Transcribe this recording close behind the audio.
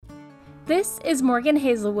This is Morgan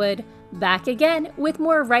Hazelwood, back again with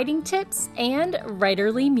more writing tips and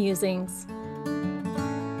writerly musings.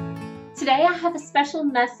 Today I have a special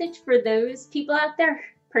message for those people out there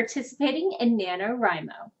participating in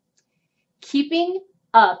NaNoWriMo. Keeping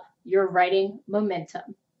up your writing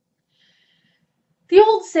momentum. The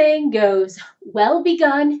old saying goes, well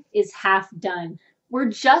begun is half done. We're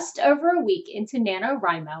just over a week into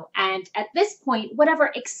NaNoWriMo, and at this point, whatever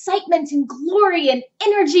excitement and glory and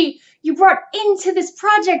energy you brought into this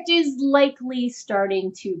project is likely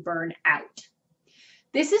starting to burn out.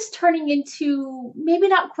 This is turning into maybe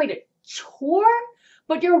not quite a chore,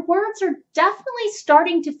 but your words are definitely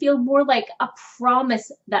starting to feel more like a promise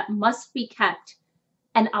that must be kept,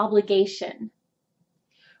 an obligation.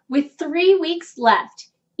 With 3 weeks left,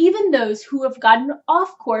 even those who have gotten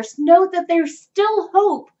off course know that there's still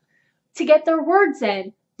hope to get their words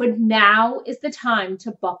in, but now is the time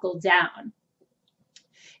to buckle down.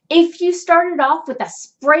 If you started off with a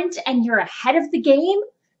sprint and you're ahead of the game,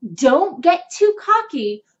 don't get too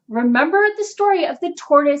cocky. Remember the story of the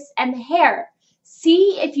tortoise and the hare.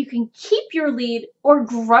 See if you can keep your lead or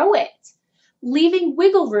grow it, leaving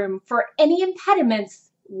wiggle room for any impediments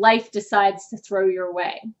life decides to throw your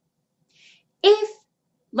way. If,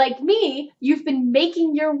 like me, you've been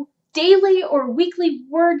making your daily or weekly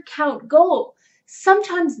word count goal,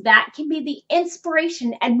 sometimes that can be the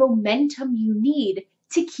inspiration and momentum you need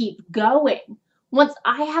to keep going. Once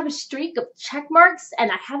I have a streak of check marks and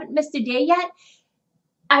I haven't missed a day yet,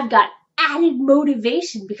 I've got added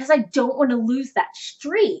motivation because I don't want to lose that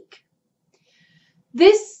streak.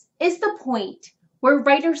 This is the point where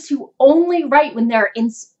writers who only write when they're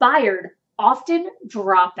inspired often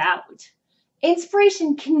drop out.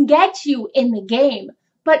 Inspiration can get you in the game,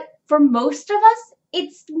 but for most of us,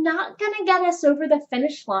 it's not going to get us over the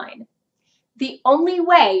finish line. The only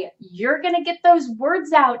way you're going to get those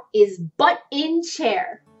words out is butt in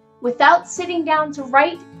chair. Without sitting down to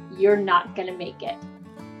write, you're not going to make it.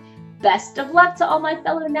 Best of luck to all my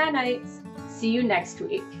fellow nanites. See you next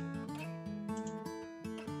week.